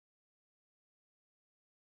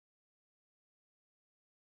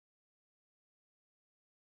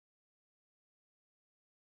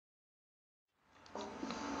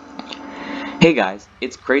Hey guys,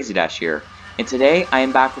 it's Crazy Dash here, and today I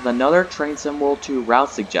am back with another Train Sim World 2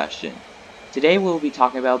 route suggestion. Today we will be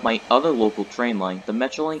talking about my other local train line, the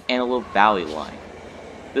Metrolink Antelope Valley line.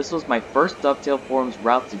 This was my first Dovetail Forums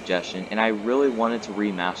route suggestion, and I really wanted to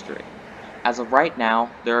remaster it. As of right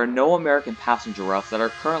now, there are no American passenger routes that are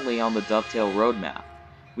currently on the Dovetail roadmap.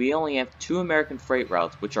 We only have two American freight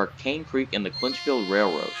routes, which are Cane Creek and the Clinchfield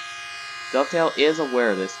Railroad. Dovetail is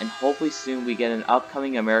aware of this, and hopefully soon we get an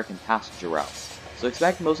upcoming American passenger route. So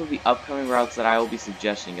expect most of the upcoming routes that I will be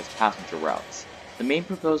suggesting as passenger routes. The main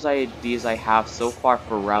proposed ideas I have so far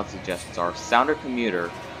for route suggestions are Sounder Commuter,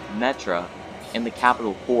 Metra, and the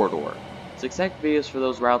Capital Corridor. So expect videos for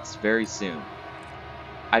those routes very soon.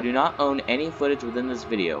 I do not own any footage within this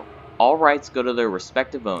video. All rights go to their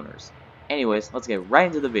respective owners. Anyways, let's get right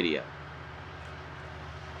into the video.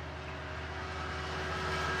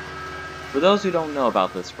 For those who don't know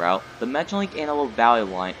about this route, the Metrolink Antelope Valley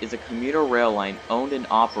line is a commuter rail line owned and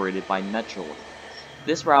operated by Metrolink.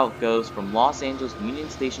 This route goes from Los Angeles Union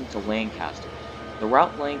Station to Lancaster. The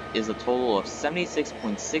route length is a total of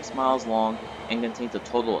 76.6 miles long and contains a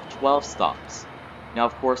total of 12 stops. Now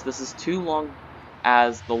of course this is too long,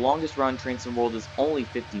 as the longest run train in the world is only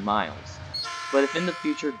 50 miles. But if in the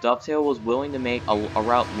future Dovetail was willing to make a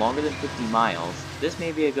route longer than 50 miles, this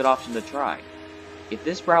may be a good option to try. If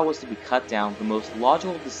this route was to be cut down, the most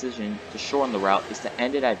logical decision to shorten the route is to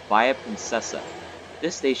end it at Via Princesa.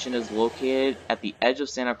 This station is located at the edge of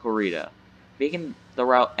Santa Clarita. Making the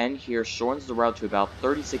route end here shortens the route to about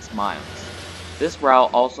 36 miles. This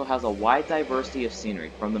route also has a wide diversity of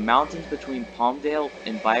scenery, from the mountains between Palmdale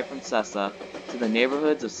and Via Princesa, to the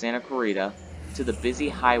neighborhoods of Santa Clarita, to the busy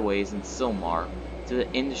highways in Sylmar, to the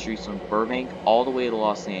industries from Burbank all the way to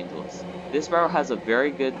Los Angeles. This route has a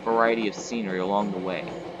very good variety of scenery along the way.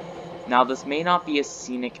 Now this may not be as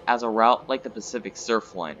scenic as a route like the Pacific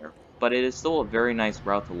Surfliner, but it is still a very nice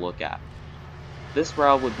route to look at. This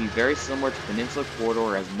route would be very similar to Peninsula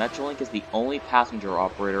Corridor, as Metrolink is the only passenger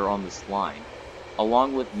operator on this line,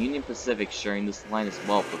 along with Union Pacific sharing this line as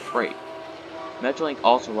well for freight. Metrolink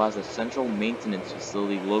also has a central maintenance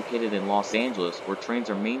facility located in Los Angeles where trains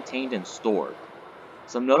are maintained and stored.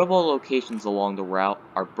 Some notable locations along the route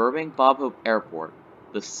are Burbank Bob Hope Airport,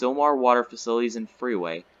 the Sylmar Water Facilities and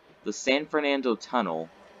Freeway, the San Fernando Tunnel,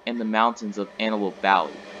 and the mountains of Antelope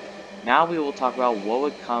Valley. Now we will talk about what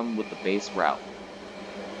would come with the base route.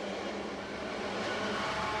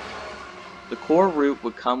 The core route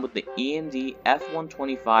would come with the EMD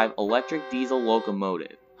F125 electric diesel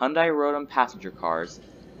locomotive, Hyundai Rotem passenger cars,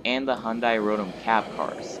 and the Hyundai Rotem cab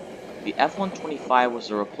cars. The F125 was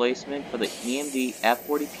a replacement for the EMD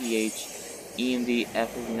F40PH, EMD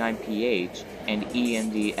F59PH, and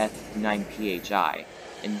EMD F59PHI,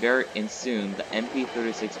 and soon the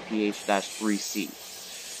MP36PH-3C.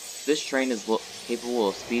 This train is capable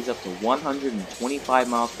of speeds up to 125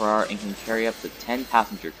 miles per hour and can carry up to 10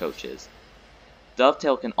 passenger coaches.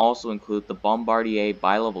 Dovetail can also include the Bombardier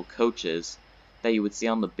bi-level coaches that you would see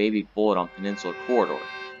on the Baby Bullet on Peninsula Corridor.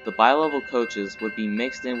 The bi-level coaches would be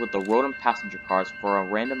mixed in with the Rotem passenger cars for a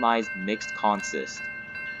randomized mixed consist.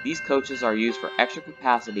 These coaches are used for extra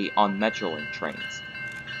capacity on Metrolink trains.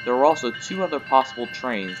 There are also two other possible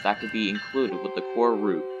trains that could be included with the core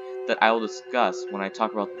route that I will discuss when I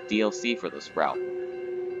talk about the DLC for this route.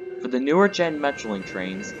 For the newer gen Metrolink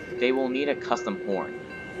trains, they will need a custom horn.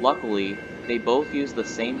 Luckily, they both use the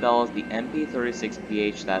same bell as the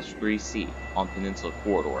MP36PH-3C on Peninsula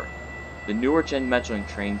Corridor. The newer gen Metrolink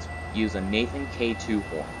trains use a Nathan K2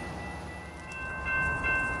 horn.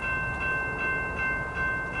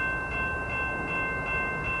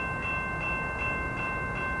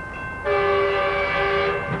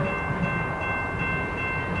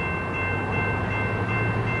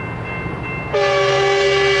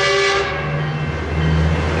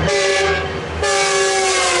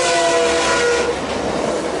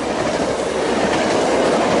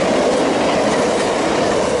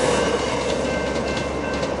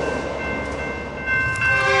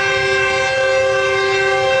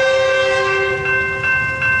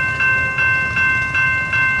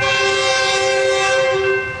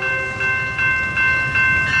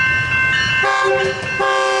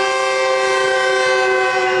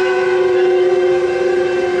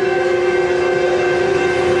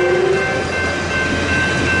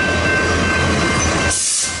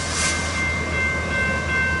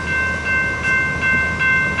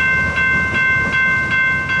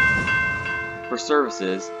 For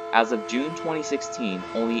services, as of June 2016,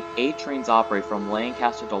 only 8 trains operate from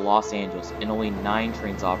Lancaster to Los Angeles, and only 9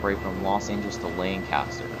 trains operate from Los Angeles to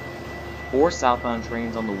Lancaster. 4 southbound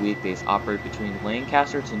trains on the weekdays operate between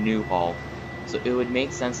Lancaster to Newhall, so it would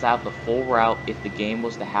make sense to have the full route if the game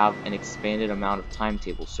was to have an expanded amount of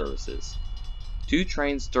timetable services. 2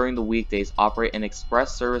 trains during the weekdays operate an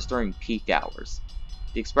express service during peak hours.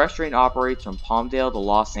 The express train operates from Palmdale to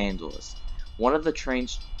Los Angeles. One of the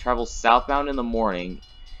trains travels southbound in the morning,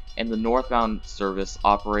 and the northbound service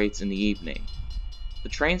operates in the evening. The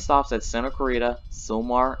train stops at Santa Clarita,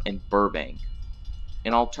 Sylmar, and Burbank.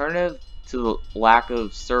 An alternative to the lack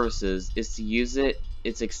of services is to use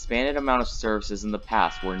its expanded amount of services in the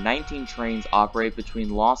past, where 19 trains operate between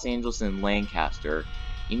Los Angeles and Lancaster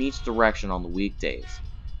in each direction on the weekdays.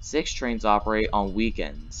 6 trains operate on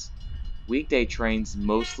weekends. Weekday trains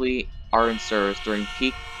mostly are in service during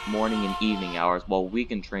peak morning and evening hours, while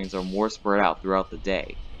weekend trains are more spread out throughout the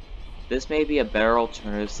day. This may be a better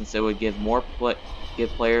alternative since it would give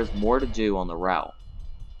players more to do on the route.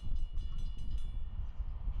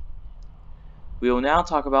 We will now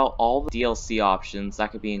talk about all the DLC options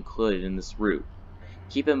that could be included in this route.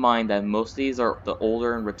 Keep in mind that most of these are the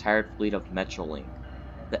older and retired fleet of Metrolink.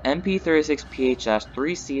 The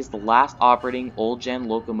MP36PHS-3C is the last operating old-gen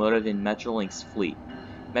locomotive in Metrolink's fleet.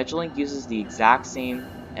 Metrolink uses the exact same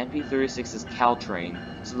MP36 as Caltrain,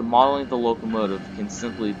 so the modeling of the locomotive can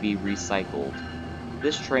simply be recycled.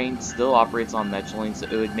 This train still operates on Metrolink, so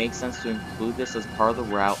it would make sense to include this as part of the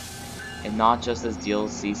route and not just as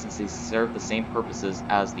DLC, since they serve the same purposes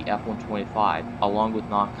as the F-125, along with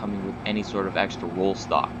not coming with any sort of extra roll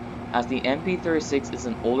stock. As the MP36 is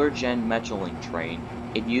an older gen Metrolink train,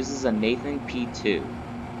 it uses a Nathan P2.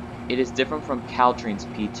 It is different from Caltrain's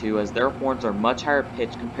P2 as their horns are much higher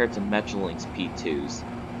pitched compared to Metrolink's P2s.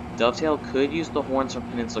 Dovetail could use the horns from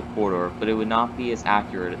Peninsula Corridor, but it would not be as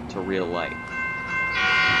accurate to real life.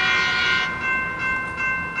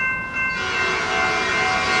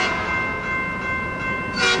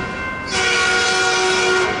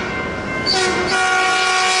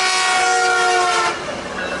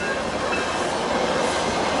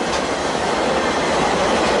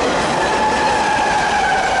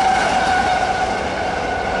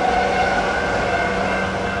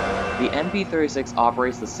 The MP36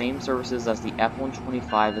 operates the same services as the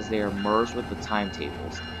F-125 as they are merged with the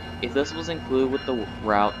timetables. If this was included with the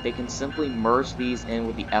route, they can simply merge these in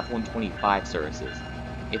with the F-125 services.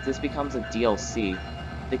 If this becomes a DLC,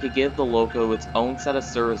 they could give the loco its own set of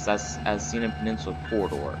services as seen in Peninsula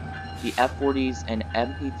Corridor. The F-40s and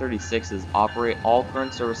MP36s operate all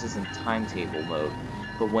current services in timetable mode,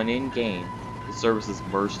 but when in-game, the services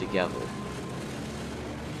merge together.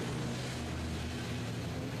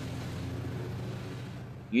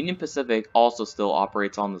 Union Pacific also still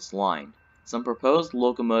operates on this line. Some proposed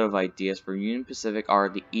locomotive ideas for Union Pacific are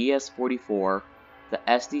the ES-44, the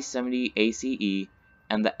SD-70 ACE,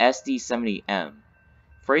 and the SD-70M.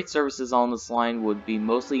 Freight services on this line would be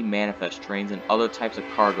mostly manifest trains and other types of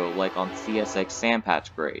cargo like on CSX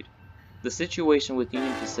Sandpatch grade. The situation with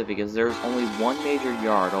Union Pacific is there is only one major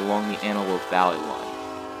yard along the Antelope Valley line.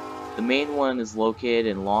 The main one is located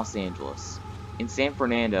in Los Angeles. In San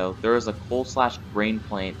Fernando, there is a coal/grain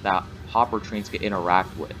plant that hopper trains could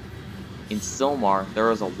interact with. In Sylmar, there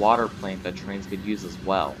is a water plant that trains could use as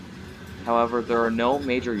well. However, there are no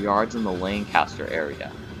major yards in the Lancaster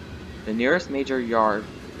area. The nearest major yard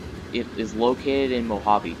is located in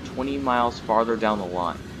Mojave, 20 miles farther down the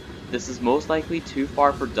line. This is most likely too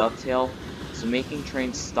far for dovetail, so making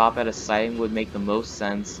trains stop at a siding would make the most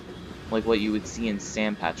sense, like what you would see in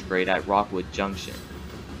Sandpatch grade at Rockwood Junction.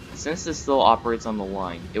 Since this still operates on the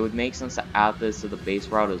line, it would make sense to add this to the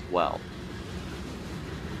base route as well.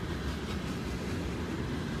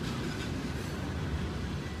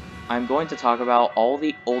 I'm going to talk about all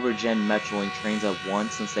the older gen Metrolink trains at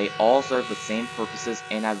once since they all serve the same purposes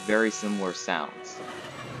and have very similar sounds.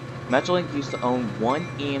 Metrolink used to own one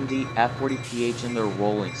EMD F40PH in their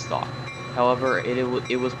rolling stock. However,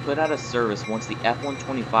 it was put out of service once the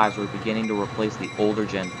F125s were beginning to replace the older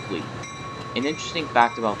gen fleet. An interesting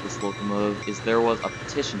fact about this locomotive is there was a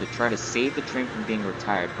petition to try to save the train from being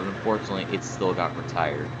retired, but unfortunately it still got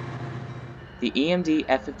retired. The EMD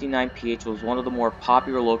F59PH was one of the more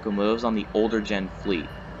popular locomotives on the older gen fleet.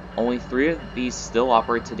 Only 3 of these still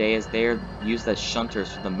operate today as they are used as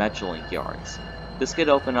shunters for the Metrolink yards. This could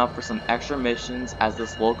open up for some extra missions as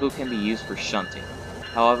this loco can be used for shunting.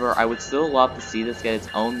 However, I would still love to see this get its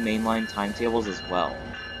own mainline timetables as well.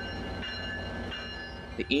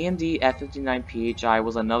 The EMD F59PHI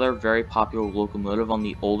was another very popular locomotive on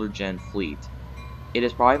the older gen fleet. It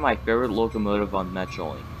is probably my favorite locomotive on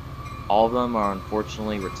Metrolink. All of them are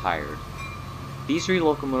unfortunately retired. These 3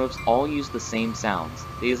 locomotives all use the same sounds.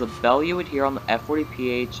 They use a bell you would hear on the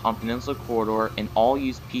F40PH on Peninsula Corridor and all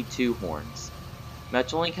use P2 horns.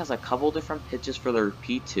 Metrolink has a couple different pitches for their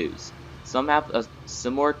P2s. Some have a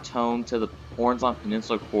similar tone to the horns on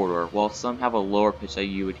Peninsula Corridor, while some have a lower pitch that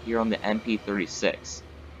you would hear on the MP36.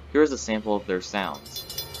 Here's a sample of their sounds.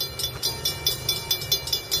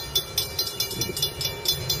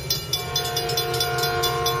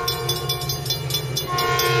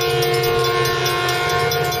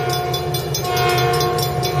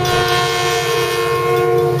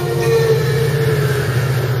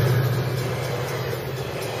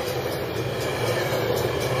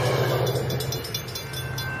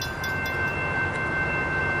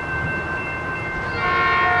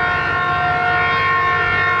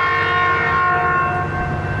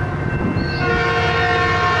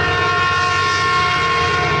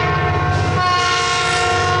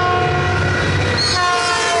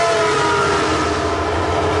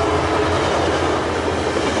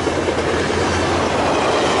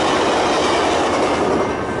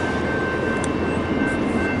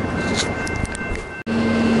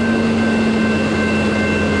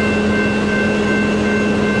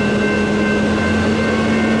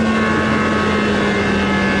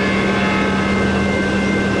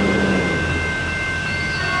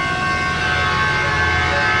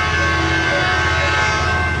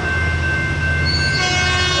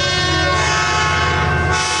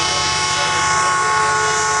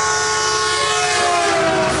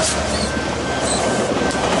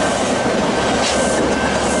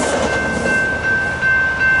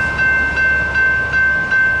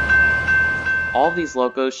 All of these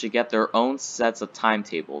locos should get their own sets of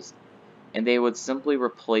timetables, and they would simply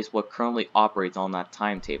replace what currently operates on that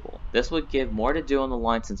timetable. This would give more to do on the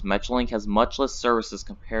line since Metrolink has much less services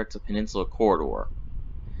compared to Peninsula Corridor.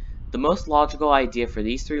 The most logical idea for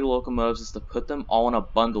these three locomotives is to put them all in a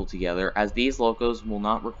bundle together, as these locos will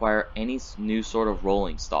not require any new sort of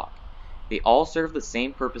rolling stock. They all serve the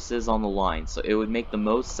same purposes on the line, so it would make the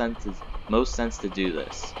most sense to do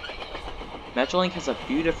this. Metrolink has a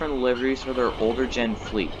few different liveries for their older gen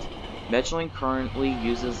fleet. Metrolink currently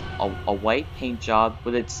uses a white paint job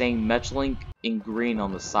with it saying Metrolink in green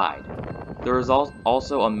on the side. There is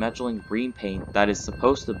also a Metrolink green paint that is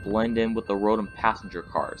supposed to blend in with the road and passenger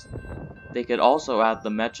cars. They could also add the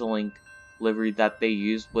Metrolink livery that they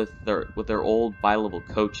used with their old bi-level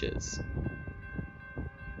coaches.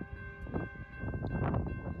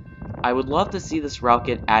 I would love to see this route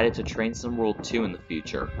get added to Train Sim World 2 in the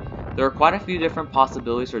future. There are quite a few different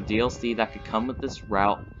possibilities for DLC that could come with this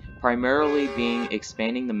route, primarily being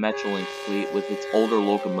expanding the Metrolink fleet with its older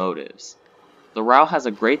locomotives. The route has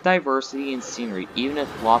a great diversity in scenery, even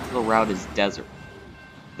if lots of the route is desert.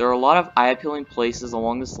 There are a lot of eye-appealing places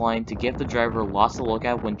along this line to give the driver lots to look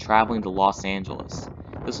at when traveling to Los Angeles.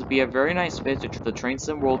 This would be a very nice fit to the Train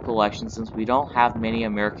Sim World collection since we don't have many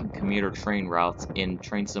American commuter train routes in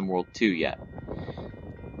Train Sim World 2 yet.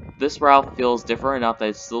 This route feels different enough that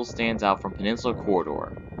it still stands out from Peninsula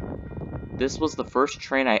Corridor. This was the first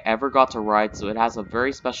train I ever got to ride, so it has a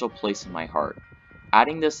very special place in my heart.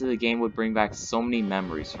 Adding this to the game would bring back so many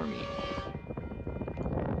memories for me.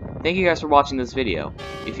 Thank you guys for watching this video.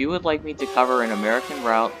 If you would like me to cover an American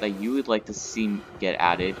route that you would like to see get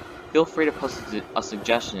added, feel free to post a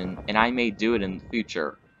suggestion and I may do it in the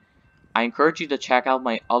future. I encourage you to check out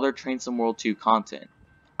my other Train Sim World 2 content.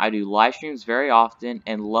 I do live streams very often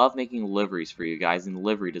and love making liveries for you guys in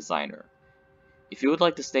Livery Designer. If you would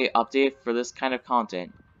like to stay updated for this kind of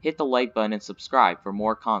content, hit the like button and subscribe for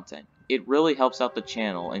more content. It really helps out the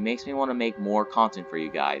channel and makes me want to make more content for you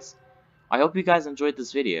guys. I hope you guys enjoyed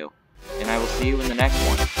this video, and I will see you in the next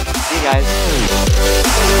one. See you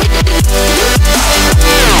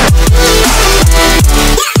guys!